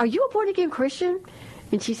 are you a born-again Christian?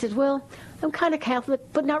 And she said, well, I'm kind of Catholic,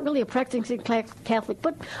 but not really a practicing Catholic,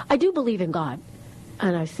 but I do believe in God.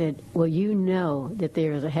 And I said, well, you know that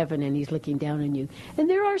there is a heaven and he's looking down on you. And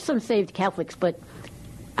there are some saved Catholics, but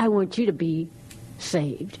I want you to be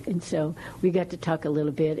saved. And so we got to talk a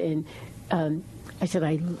little bit. And I said,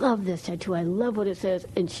 I love this tattoo. I love what it says.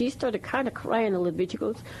 And she started kind of crying a little bit. She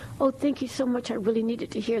goes, oh, thank you so much. I really needed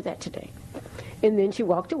to hear that today. And then she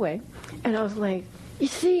walked away. And I was like, you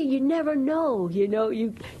see, you never know.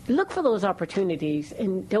 You look for those opportunities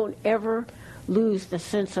and don't ever lose the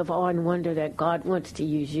sense of awe and wonder that God wants to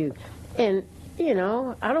use you. And,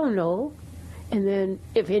 I don't know. And then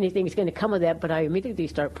if anything's going to come of that, but I immediately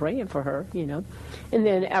start praying for her, And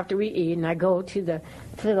then after we eat, and I go to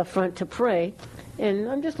the front to pray, and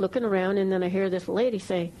I'm just looking around, and then I hear this lady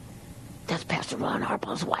say, that's Pastor Ron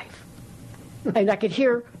Arbaugh's wife. And I could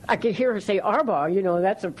hear her say Arbaugh,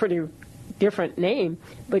 that's a pretty different name,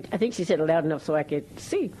 but I think she said it loud enough so I could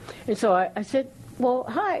see. And so I said, well,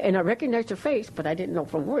 hi, and I recognized her face, but I didn't know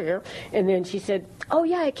from where. And then she said, oh,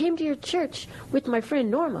 yeah, I came to your church with my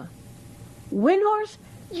friend Norma. Windhorse?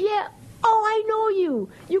 Yeah. Oh, I know you.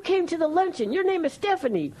 You came to the luncheon. Your name is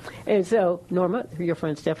Stephanie. And so, Norma, your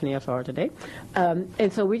friend Stephanie, I saw her today.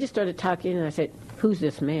 And so we just started talking, and I said, who's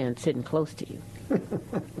this man sitting close to you?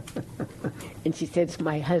 And she said, it's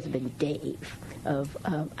my husband, Dave, of,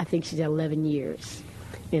 I think she's 11 years.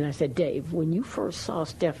 And I said, Dave, when you first saw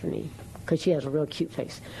Stephanie, because she has a real cute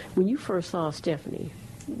face. When you first saw Stephanie,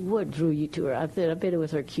 what drew you to her? I said, I bet it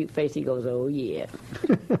was her cute face. He goes, oh, yeah.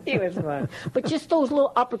 It was fun. But just those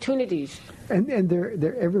little opportunities. And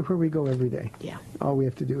they're everywhere we go every day. Yeah. All we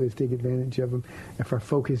have to do is take advantage of them. If our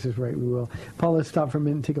focus is right, we will. Paul, let's stop for a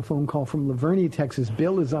minute and take a phone call from Lavergne, Texas.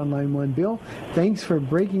 Bill is on line one. Bill, thanks for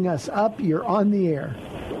breaking us up. You're on the air.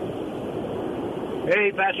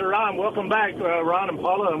 Hey, Pastor Ron, welcome back, Ron and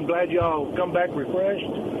Paula. I'm glad y'all come back refreshed.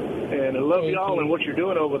 And I love y'all and what you're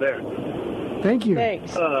doing over there. Thank you.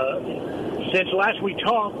 Thanks. Since last we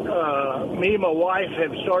talked, me and my wife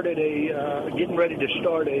have started getting ready to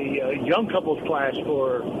start a young couples class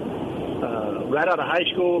for right out of high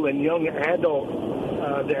school and young adult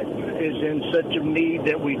that is in such a need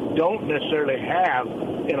that we don't necessarily have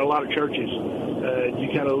in a lot of churches. You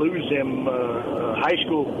kind of lose them high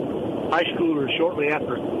schoolers shortly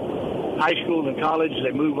after high school and college.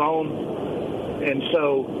 They move on. And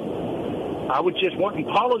so I was just wanting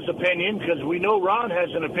Paula's opinion, because we know Ron has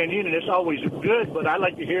an opinion, and it's always good, but I'd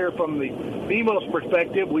like to hear from the female's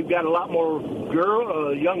perspective. We've got a lot more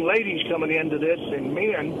young ladies coming into this than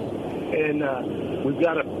men, and we've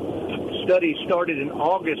got a study started in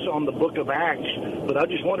August on the book of Acts, but I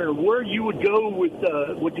just wondered where you would go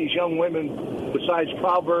with these young women besides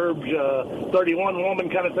Proverbs 31 woman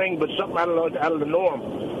kind of thing, but something out of the norm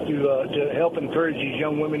to help encourage these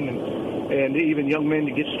young women and even young men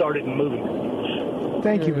to get started and moving.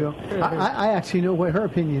 Thank you, Bill. I actually know what her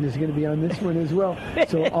opinion is going to be on this one as well,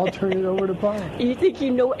 so I'll turn it over to Paul. You think you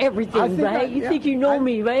know everything, right? You think you know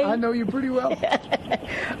me, right? I know you pretty well.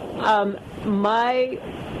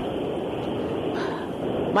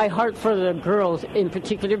 My heart for the girls, in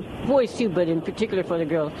particular, boys too, but in particular for the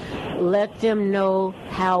girls, let them know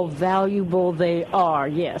how valuable they are.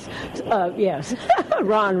 Yes, yes.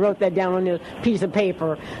 Ron wrote that down on a piece of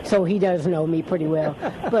paper, so he does know me pretty well.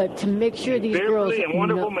 But to make sure these girls and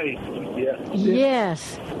wonderful made. Yeah.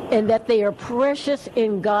 Yes, and that they are precious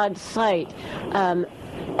in God's sight.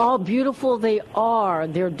 All beautiful they are,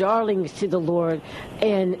 they're darlings to the Lord,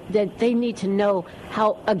 and that they need to know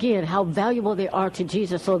how valuable they are to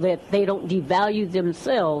Jesus, so that they don't devalue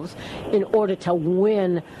themselves in order to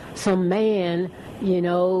win some man,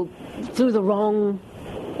 through the wrong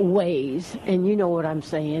ways, and you know what I'm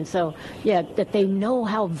saying. So, yeah, that they know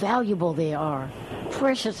how valuable they are,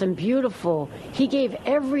 precious and beautiful. He gave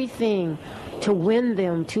everything to win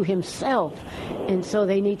them to himself, and so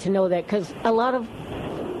they need to know that, because a lot of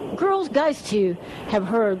girls, guys too, have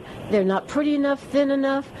heard they're not pretty enough, thin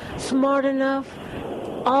enough, smart enough,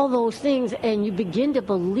 all those things, and you begin to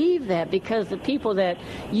believe that because the people that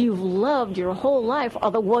you've loved your whole life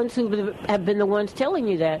are the ones who have been the ones telling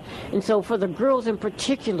you that. And so for the girls in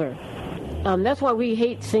particular, that's why we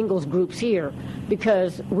hate singles groups here,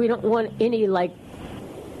 because we don't want any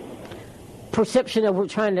perception that we're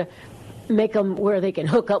trying to make them where they can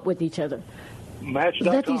hook up with each other.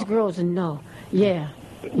 Match.com. Let these girls know. Yeah.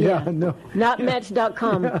 Yeah, no. Not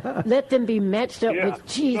Match.com. Let them be matched up with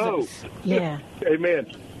Jesus. No. Yeah.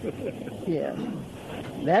 Amen. Yeah.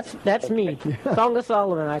 That's me. Song of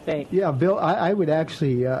Solomon, I think. Yeah, Bill, I would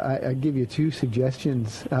actually I give you two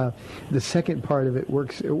suggestions. The second part of it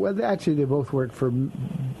works. Well, actually, they both work for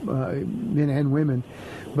men and women.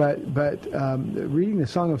 But reading the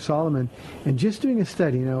Song of Solomon and just doing a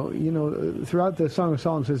study, you know, throughout the Song of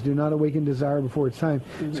Solomon says, "Do not awaken desire before its time."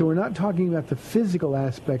 Mm-hmm. So we're not talking about the physical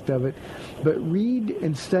aspect of it, but read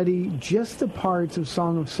and study just the parts of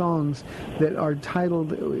Song of Songs that are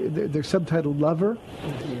titled, they're subtitled "Lover,"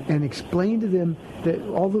 mm-hmm. and explain to them that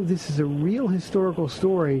although this is a real historical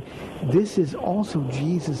story, this is also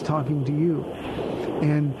Jesus talking to you.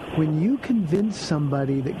 And when you convince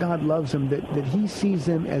somebody that God loves them, that he sees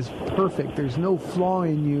them as perfect, there's no flaw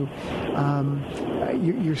in you,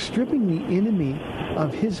 you're stripping the enemy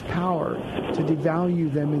of his power to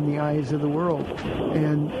devalue them in the eyes of the world.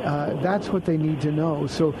 And that's what they need to know.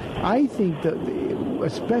 So I think that,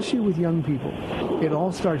 especially with young people, it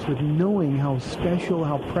all starts with knowing how special,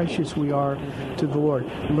 how precious we are to the Lord.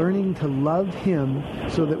 Learning to love him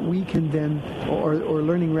so that we can then, or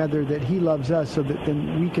learning rather that he loves us so that then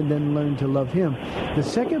we can then learn to love him. The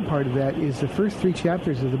second part of that is the first 3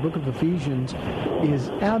 chapters of the book of Ephesians is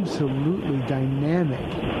absolutely dynamic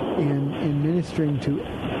in ministering to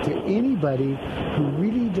anybody who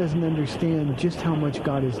really doesn't understand just how much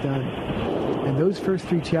God has done. And those first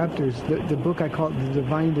 3 chapters, the book I call it The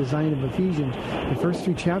Divine Design of Ephesians, the first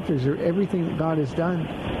 3 chapters are everything that God has done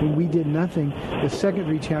when we did nothing. The second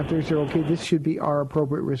 3 chapters are, okay, this should be our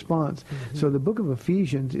appropriate response. Mm-hmm. So the book of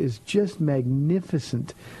Ephesians is just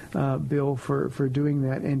magnificent, Bill, for doing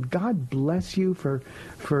that. And God bless you for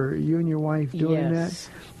you and your wife doing yes.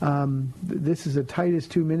 that. This is a Titus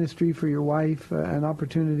 2 ministry for your wife, an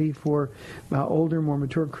opportunity for older, more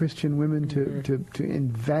mature Christian women to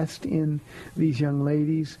invest in these young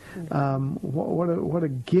ladies. What a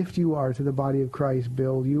gift you are to the body of Christ,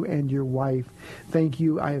 Bill, you and your wife. Thank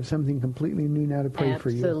you. I have something completely new now to pray for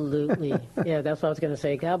you. Absolutely. Yeah, that's what I was going to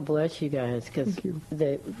say. God bless you guys, because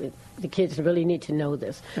the kids really need to know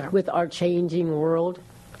this. Yeah. With our changing world,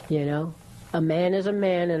 you know, a man is a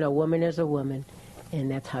man and a woman is a woman,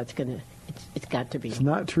 and that's how it's going to. It's got to be. It's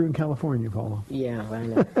not true in California, Paula. Yeah, I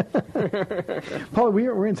know. Paula,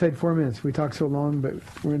 we're inside 4 minutes. We talk so long, but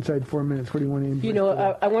we're inside 4 minutes. What do you want to end with? You know,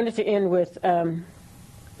 I wanted to end with,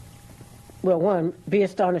 one, be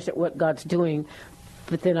astonished at what God's doing,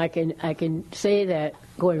 but then I can say that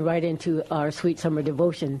going right into our sweet summer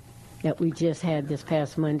devotion that we just had this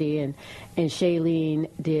past Monday, and Shailene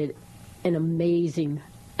did an amazing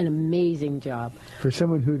job. For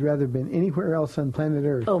someone who'd rather been anywhere else on planet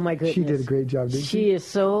Earth. Oh, my goodness. She did a great job, didn't she? She is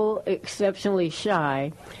so exceptionally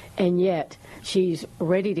shy, and yet she's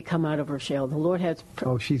ready to come out of her shell. The Lord has...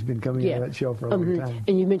 she's been coming out of that shell for a long time.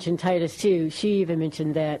 And you mentioned Titus, too. She even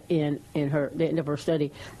mentioned that in the end of her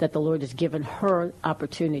study, that the Lord has given her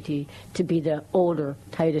opportunity to be the older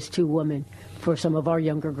Titus 2 woman for some of our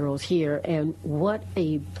younger girls here. And what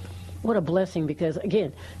a blessing, because,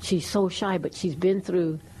 again, she's so shy, but she's been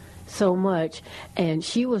through so much, and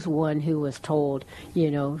she was one who was told, you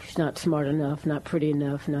know, she's not smart enough, not pretty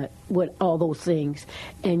enough, not what, all those things,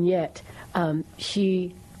 and yet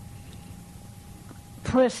she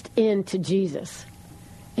pressed into Jesus,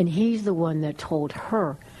 and he's the one that told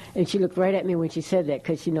her. And she looked right at me when she said that,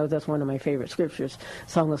 because she knows that's one of my favorite scriptures,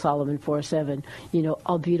 Song of Solomon 4:7. You know,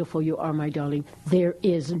 how beautiful you are, my darling. There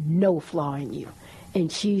is no flaw in you. And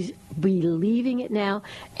she's believing it now.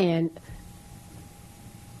 And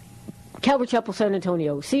Calvary Chapel, San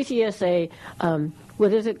Antonio, CCSA,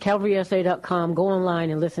 CalvarySA.com. Go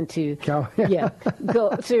online and listen to. Go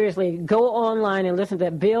online and listen to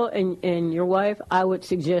that. Bill and your wife, I would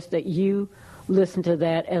suggest that you listen to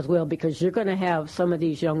that as well, because you're going to have some of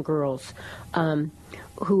these young girls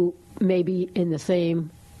who may be in the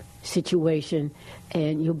same situation,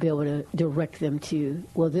 and you'll be able to direct them to,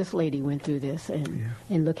 well, this lady went through this, and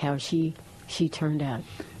look how she turned out.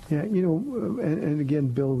 Yeah, and again,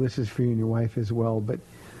 Bill, this is for you and your wife as well, but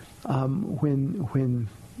when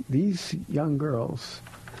these young girls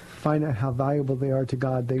find out how valuable they are to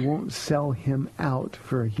God, they won't sell him out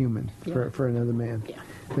for a human, for another man. Yeah.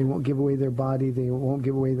 They won't give away their body. They won't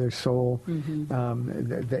give away their soul.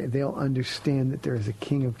 Mm-hmm. They'll understand that there is a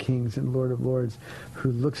King of Kings and Lord of Lords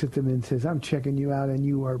who looks at them and says, I'm checking you out and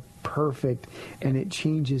you are perfect. And it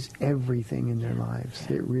changes everything in their lives.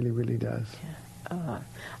 It really, really does. Yeah.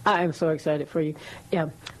 I am so excited for you. Yeah.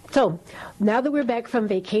 So now that we're back from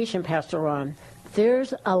vacation, Pastor Ron,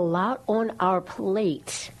 there's a lot on our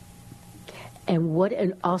plate. And what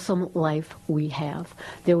an awesome life we have.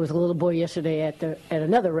 There was a little boy yesterday at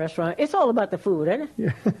another restaurant. It's all about the food, isn't it?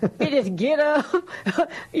 Yeah. You just get up,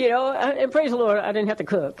 and praise the Lord, I didn't have to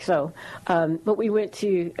cook. So, but we went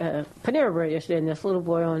to Panera Bread yesterday, and this little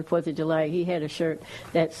boy on 4th of July, he had a shirt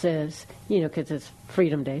that says, because it's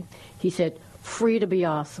Freedom Day, he said, free to be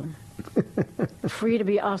awesome. Free to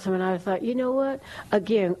be awesome. And I thought, you know what?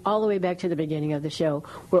 Again, all the way back to the beginning of the show,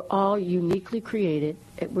 we're all uniquely created.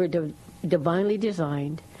 We're divinely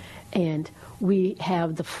designed, and we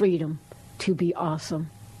have the freedom to be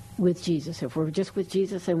awesome with Jesus. If we're just with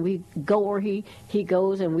Jesus and we go where he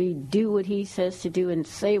goes and we do what he says to do and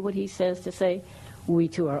say what he says to say, we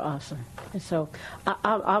too are awesome. And so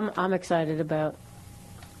I'm excited about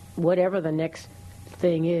whatever the next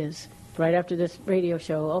thing is. Right after this radio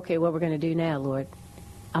show, okay, what we're going to do now, Lord?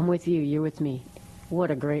 I'm with you. You're with me.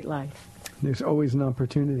 What a great life. There's always an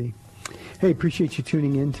opportunity. Hey, appreciate you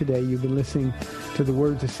tuning in today. You've been listening to the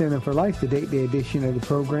Word to Stand Up for Life, the 8-day edition of the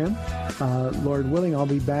program. Lord willing, I'll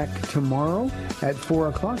be back tomorrow at 4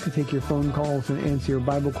 o'clock to take your phone calls and answer your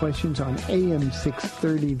Bible questions on AM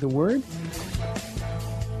 630, The Word.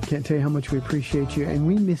 Can't tell you how much we appreciate you. And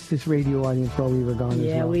we missed this radio audience while we were gone as well.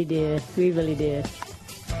 Yeah, we did. We really did.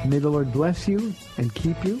 May the Lord bless you and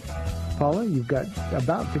keep you. Paula, you've got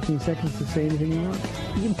about 15 seconds to say anything you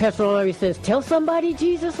want. Pastor always says, tell somebody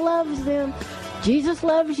Jesus loves them. Jesus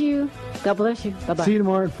loves you. God bless you. Bye-bye. See you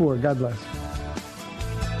tomorrow at 4. God bless.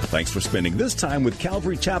 Thanks for spending this time with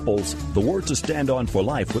Calvary Chapel's The Word to Stand On for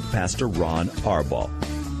Life with Pastor Ron Arbaugh.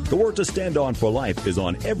 The Word to Stand On for Life is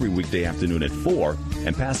on every weekday afternoon at 4,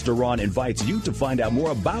 and Pastor Ron invites you to find out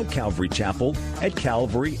more about Calvary Chapel at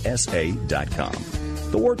calvarysa.com.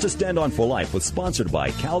 The Word to Stand On for Life was sponsored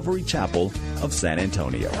by Calvary Chapel of San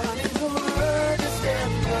Antonio.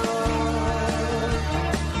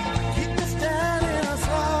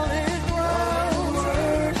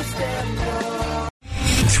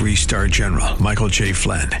 Three-star General Michael J.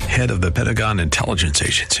 Flynn, head of the Pentagon Intelligence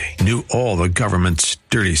Agency, knew all the government's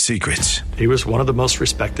dirty secrets. He was one of the most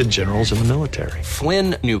respected generals in the military.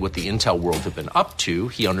 Flynn knew what the intel world had been up to.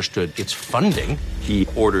 He understood its funding. He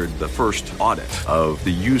ordered the first audit of the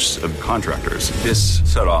use of contractors. This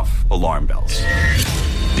set off alarm bells.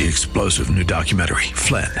 The explosive new documentary,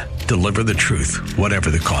 Flynn, Deliver the Truth, Whatever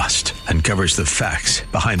the Cost, uncovers the facts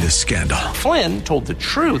behind this scandal. Flynn told the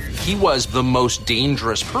truth. He was the most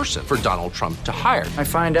dangerous person for Donald Trump to hire. I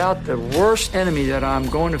find out the worst enemy that I'm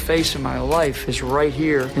going to face in my life is right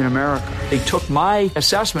here in America. They took my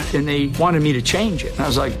assessment and they wanted me to change it. And I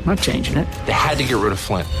was like, I'm not changing it. They had to get rid of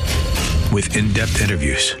Flynn. With in-depth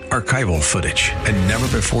interviews, archival footage, and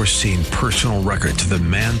never-before-seen personal records of the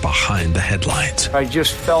man behind the headlines. I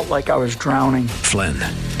just felt like I was drowning. Flynn,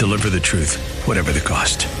 Deliver the Truth, Whatever the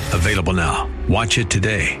Cost. Available now. Watch it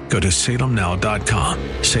today. Go to salemnow.com.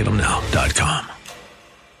 salemnow.com.